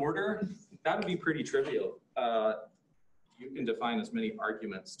 On order, that would be pretty trivial. You can define as many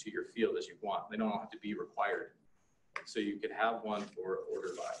arguments to your field as you want. They don't have to be required. So you could have one for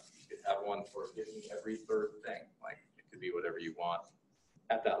order by. You You could have one for giving every third thing. Like it could be whatever you want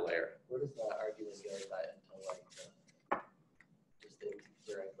at that layer. Where does that argument go that until like just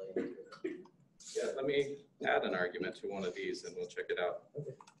directly? Yeah, let me add an argument to one of these and we'll check it out.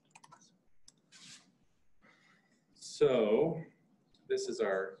 Okay. So this is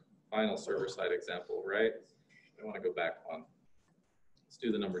our final server-side example, right? I want to go back one. Let's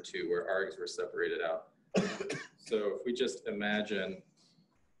do the number 2 where args were separated out. So if we just imagine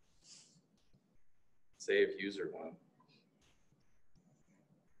save user 1,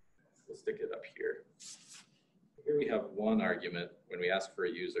 we'll stick it up here. Here we have one argument when we ask for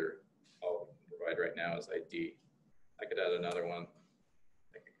a user. All we can provide right now is ID. I could add another one.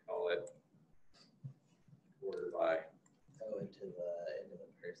 I could call it order by. Go into the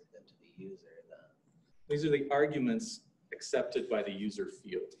person, into the user. These are the arguments accepted by the user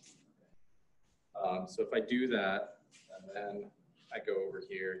field. So if I do that, and then I go over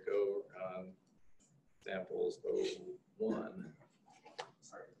here, go run examples 01.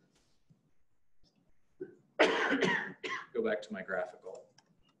 Sorry. Go back to my graphical.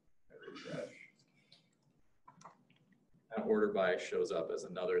 And order by shows up as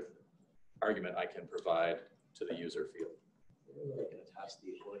another argument I can provide to the user field. You can attach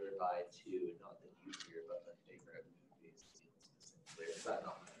the order by to not the user, but the favorite movies. Is that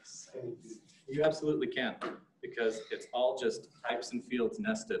not nice? You absolutely can, because it's all just types and fields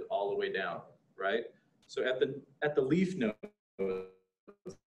nested all the way down, right? So at the leaf node of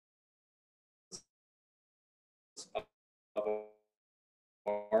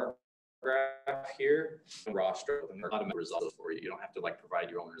our graph here, raw stroke and automatically resolve it for you. You don't have to like provide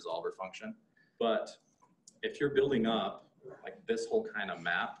your own resolver function. But if you're building up like this whole kind of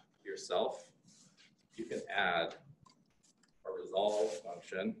map yourself, you can add a resolve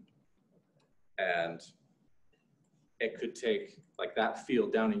function, and it could take, like that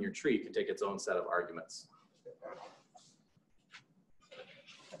field down in your tree could take its own set of arguments.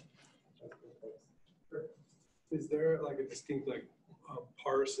 Is there like a distinct like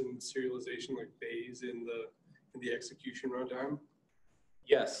parse and serialization like phase in the execution runtime?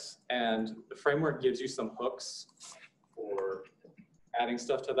 Yes, and the framework gives you some hooks for adding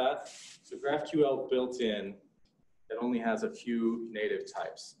stuff to that. So GraphQL built in, it only has a few native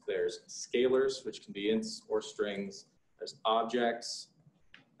types. There's scalars, which can be ints or strings. There's objects.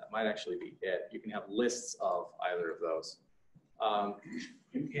 That might actually be it. You can have lists of either of those.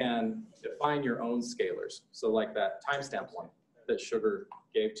 You can define your own scalars. So like that timestamp one that Sugar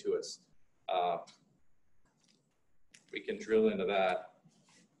gave to us. We can drill into that.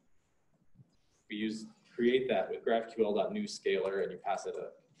 We create that with GraphQL.new scalar, and you pass it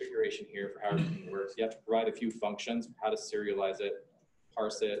a configuration here for how everything works. You have to provide a few functions, how to serialize it,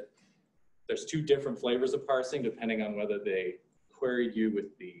 parse it. There's 2 different flavors of parsing depending on whether they queried you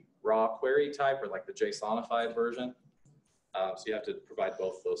with the raw query type or like the JSONified version. So you have to provide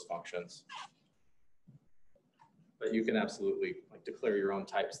both those functions. But you can absolutely like declare your own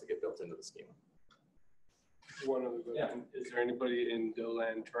types that get built into the schema. One other question. Yeah. Is there anybody in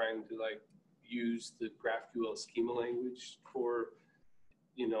GoLand trying to like use the GraphQL schema language for,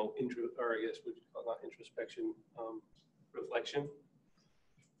 you know, or I guess what you call not introspection, reflection?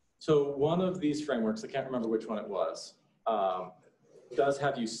 So one of these frameworks, I can't remember which one it was, does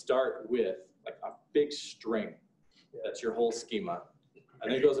have you start with like a big string. That's your whole schema.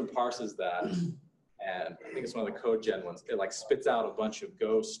 And then it goes and parses that. And I think it's one of the code gen ones. It like spits out a bunch of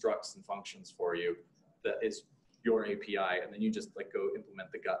Go structs and functions for you that is your API. And then you just like go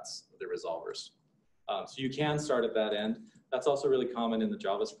implement the guts of the resolvers. So you can start at that end. That's also really common in the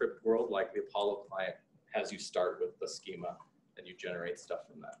JavaScript world. Like the Apollo client has you start with the schema and you generate stuff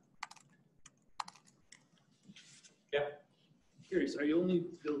from that. Yeah. Curious, are you only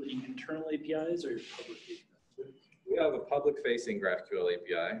building internal APIs or public APIs? We have a public-facing GraphQL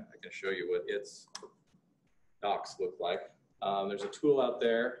API. I can show you what its docs look like. There's a tool out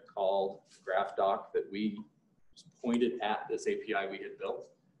there called GraphDoc that we just pointed at this API we had built,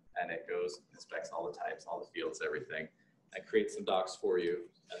 and it goes and inspects all the types, all the fields, everything, and creates some docs for you.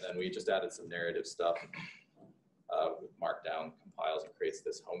 And then we just added some narrative stuff with Markdown, compiles, and creates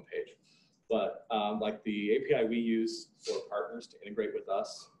this homepage. But like the API we use for partners to integrate with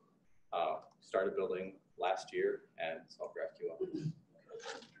us, started building last year, and it's all GraphQL.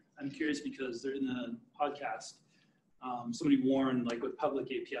 I'm curious because they're in the podcast. Somebody warned, like with public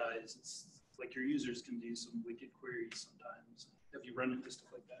APIs, it's like your users can do some wicked queries sometimes. Have you run into stuff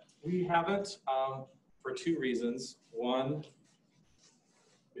like that? We haven't for 2 reasons. One,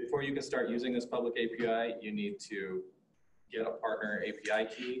 before you can start using this public API, you need to get a partner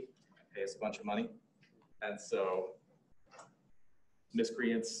API key and pay us a bunch of money. And so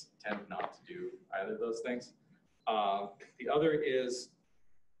miscreants tend not to do either of those things. The other is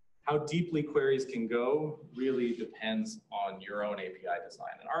how deeply queries can go really depends on your own API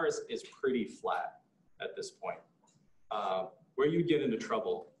design. And ours is pretty flat at this point. Where you get into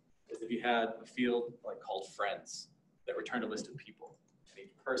trouble is if you had a field like called friends that returned a list of people. And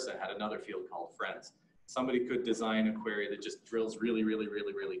each person had another field called friends. Somebody could design a query that just drills really, really,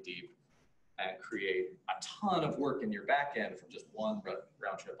 really, really deep and create a ton of work in your back end from just one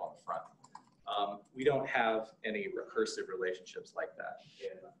round trip on the front. We don't have any recursive relationships like that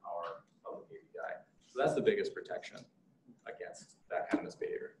in our public API. So that's the biggest protection against that kind of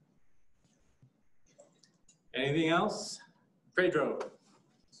misbehavior. Anything else? Pedro.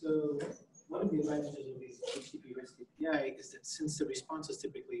 So one of the advantages of these HTTP REST API is that since the responses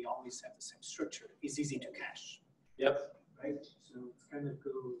typically always have the same structure, it's easy to cache. Yep. Right? So it kind of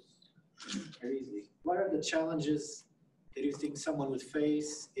goes very easily. What are the challenges that you think someone would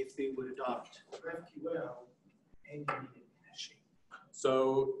face if they would adopt GraphQL and intermediate caching?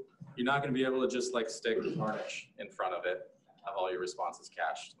 So you're not going to be able to just like stick varnish in front of it, have all your responses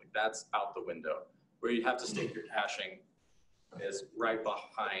cached. Like that's out the window. Where you have to stick your caching is right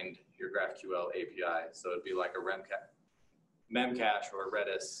behind your GraphQL API. So it'd be like a memcache or a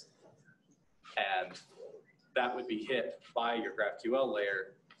Redis, and that would be hit by your GraphQL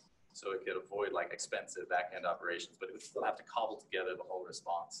layer, so it could avoid like expensive backend operations, but it would still have to cobble together the whole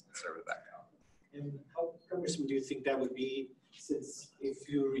response and serve it back out. And how cumbersome do you think that would be, since if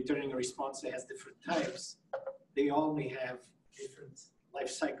you're returning a response that has different types, they all may have different life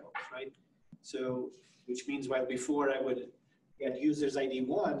cycles, right? So, which means while before I would get users ID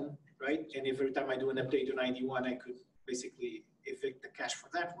 1, right? And every time I do an update on ID 1, I could basically evict the cache for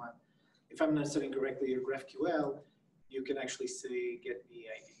that one. If I'm not setting correctly your GraphQL, you can actually say, get me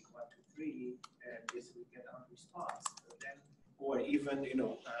ID 1, 2, 3, and basically get on response. Then, or even,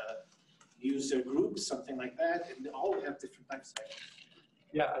 user groups, something like that, and they all have different life cycles.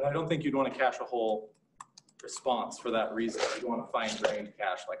 Yeah, and I don't think you'd want to cache a whole response for that reason. You want to fine-grained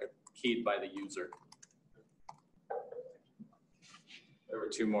cache, like a keyed by the user. There were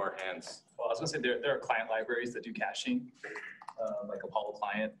two more hands. Well, I was gonna say there are client libraries that do caching, like Apollo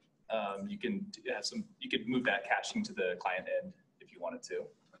Client. You can have you could move that caching to the client end if you wanted to.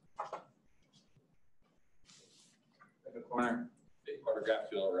 In the corner. Big part of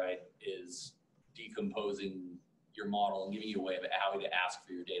GraphQL, right, is decomposing your model and giving you a way of how to ask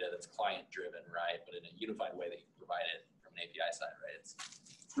for your data that's client-driven, right, but in a unified way that you can provide it from an API side, right? It's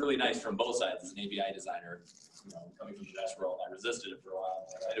really nice from both sides. As an API designer, coming from the Dash world, I resisted it for a while.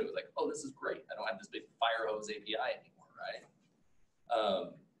 Right? It was like, oh, this is great. I don't have this big fire hose API anymore, right?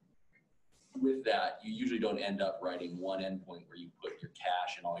 With that, you usually don't end up writing one endpoint where you put your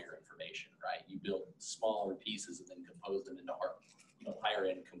cache and all your information, right? You build smaller pieces and then compose them into higher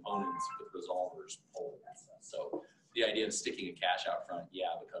end components with resolvers pulling that stuff. So the idea of sticking a cache out front,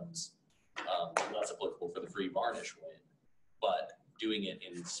 becomes less applicable for the free varnish win, but doing it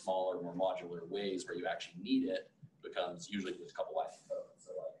in smaller, more modular ways where you actually need it becomes usually just a couple lines of code.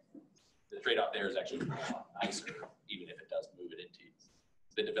 So like the trade-off there is actually a lot nicer, even if it does move it into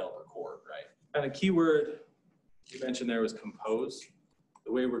the developer core, right? And a keyword you mentioned there was compose.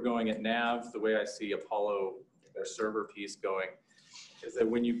 The way we're going at Nav, the way I see Apollo, their server piece going, is that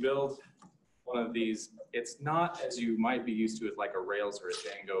when you build one of these, it's not as you might be used to with like a Rails or a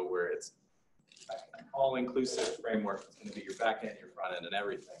Django where it's an all-inclusive framework. It's going to be your back end, your front end, and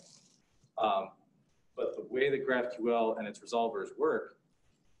everything. But the way that GraphQL and its resolvers work,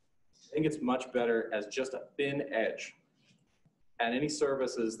 I think it's much better as just a thin edge. And any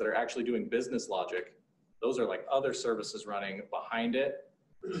services that are actually doing business logic, those are like other services running behind it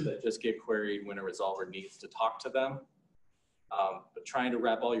that just get queried when a resolver needs to talk to them. But trying to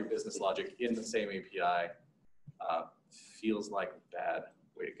wrap all your business logic in the same API feels like a bad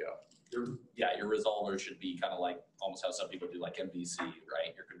way to go. Your resolver should be kind of like almost how some people do like MVC,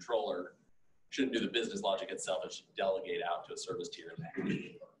 right? Your controller shouldn't do the business logic itself. It should delegate out to a service tier.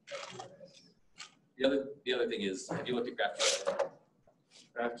 The other thing is, if you look at GraphQL.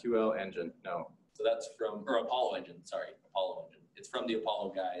 GraphQL engine, no. So that's from, or Apollo engine, sorry, Apollo engine. It's from the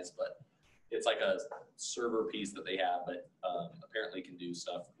Apollo guys, but it's like a server piece that they have, but apparently can do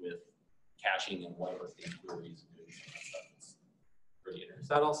stuff with caching and whitelisting queries and doing some stuff. It's pretty interesting. Is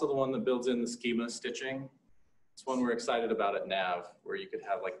that also the one that builds in the schema stitching? It's one we're excited about at Nav, where you could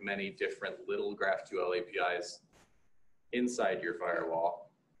have like many different little GraphQL APIs inside your firewall.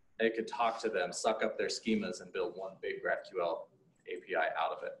 And it could talk to them, suck up their schemas, and build one big GraphQL API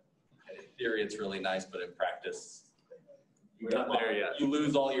out of it. And in theory, it's really nice, but in practice, we're not there yet. You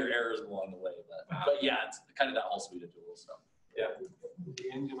lose all your errors along the way. But yeah, it's kind of that whole suite of tools. So. Yeah.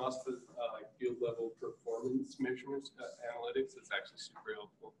 engine also like field level performance measurements, analytics. It's actually super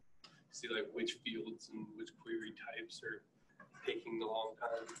helpful. See like which fields and which query types are taking the long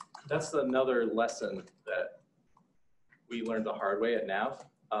time. That's another lesson that we learned the hard way at Nav.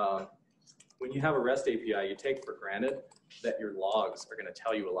 When you have a REST API, you take for granted that your logs are going to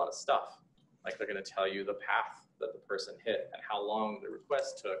tell you a lot of stuff. Like they're going to tell you the path that the person hit and how long the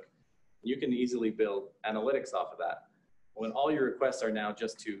request took. You can easily build analytics off of that. When all your requests are now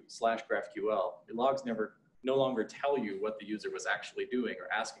just to /GraphQL, your logs no longer tell you what the user was actually doing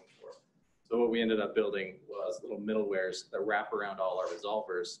or asking for. So what we ended up building was little middlewares that wrap around all our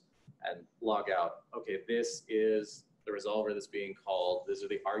resolvers and log out, okay, this is the resolver that's being called. These are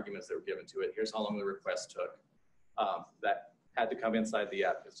the arguments that were given to it. Here's how long the request took. That had to come inside the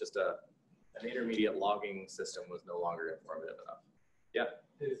app. It's just an intermediate logging system was no longer informative enough. Yeah.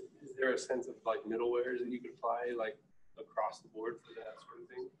 Is there a sense of like middlewares that you could apply like across the board for that sort of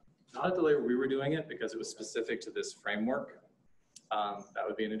thing? Not at the way we were doing it because it was specific to this framework. That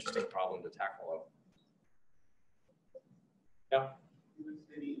would be an interesting problem to tackle. Yeah.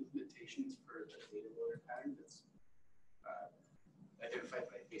 Any implementations for the data loader pattern that's identified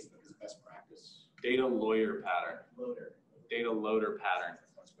by Facebook as best practice? Data lawyer pattern. Loader. Data loader pattern.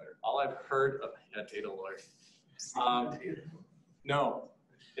 That's better. All I've heard of data lawyer. No.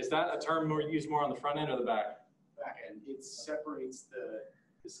 Is that a term more used more on the front end or the back? Back end. It separates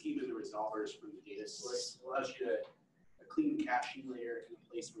the scheme of the resolvers from the data source. It allows you a clean caching layer in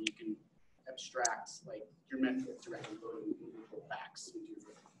a place where you can abstract like your method directly loading individual facts into your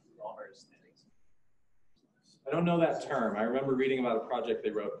resolvers and things. I don't know that term. I remember reading about a project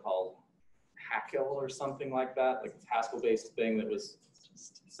they wrote called Haskell or something like that, like a Haskell-based thing that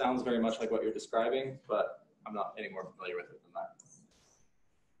sounds very much like what you're describing, but I'm not any more familiar with it than that.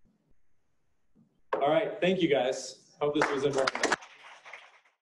 All right, thank you guys. Hope this was informative.